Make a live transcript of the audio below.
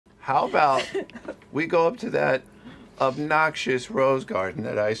How about we go up to that obnoxious rose garden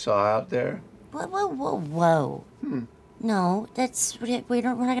that I saw out there? Whoa, whoa, whoa, whoa. No, we're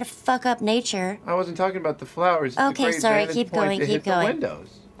not gonna fuck up nature. I wasn't talking about the flowers. Okay, sorry, keep going, keep going. The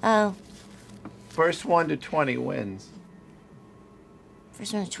windows. Oh. First 1 to 20 wins.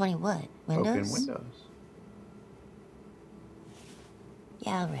 First 1 to 20 what? Windows? Open windows.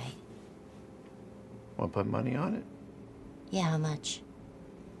 Yeah, all right. Want to put money on it? Yeah, how much?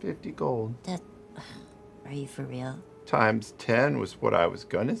 50 gold. Are you for real? Times 10 was what I was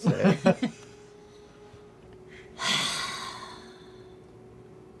gonna say.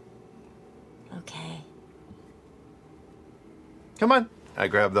 Okay. Come on. I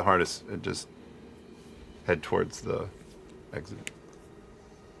grab the harness and just head towards the exit.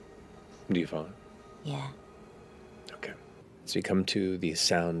 Do you follow? Yeah. Okay. So you come to the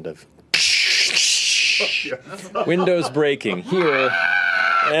sound of windows breaking here.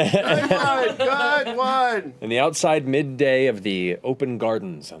 Good one. In the outside midday of the open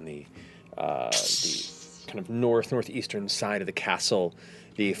gardens on the kind of northeastern side of the castle,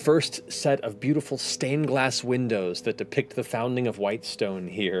 the first set of beautiful stained glass windows that depict the founding of Whitestone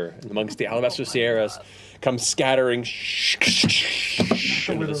here amongst the Alabaster Sierras come scattering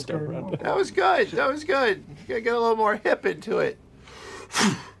into the stone. That was good. That was good. You gotta get a little more hip into it.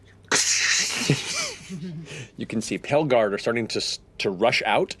 You can see Pale Guard are starting to rush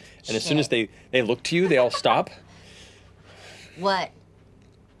out, and as soon as they look to you, they all stop. What?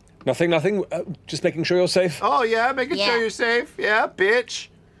 Nothing. Just making sure you're safe. Oh, yeah, making sure you're safe. Yeah, bitch.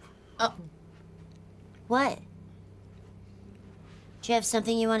 Oh. What? Do you have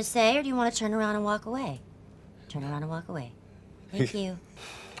something you want to say, or do you want to turn around and walk away? Turn around and walk away. Thank you.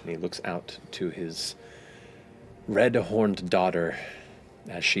 He looks out to his red-horned daughter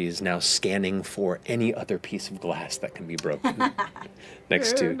as she is now scanning for any other piece of glass that can be broken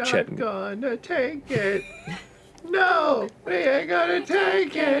next to Chetney. We're not gonna take it. No, we ain't gonna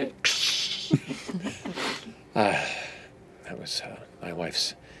take it. That was my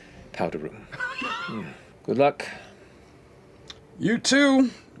wife's powder room. Good luck. You too.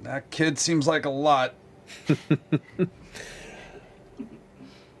 That kid seems like a lot.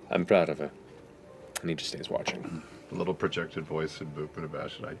 I'm proud of her. And he just stays watching. A little projected voice in Boop and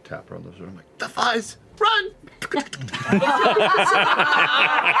Abash, and I tap her on the shoulder. I'm like, the flies, run! So good.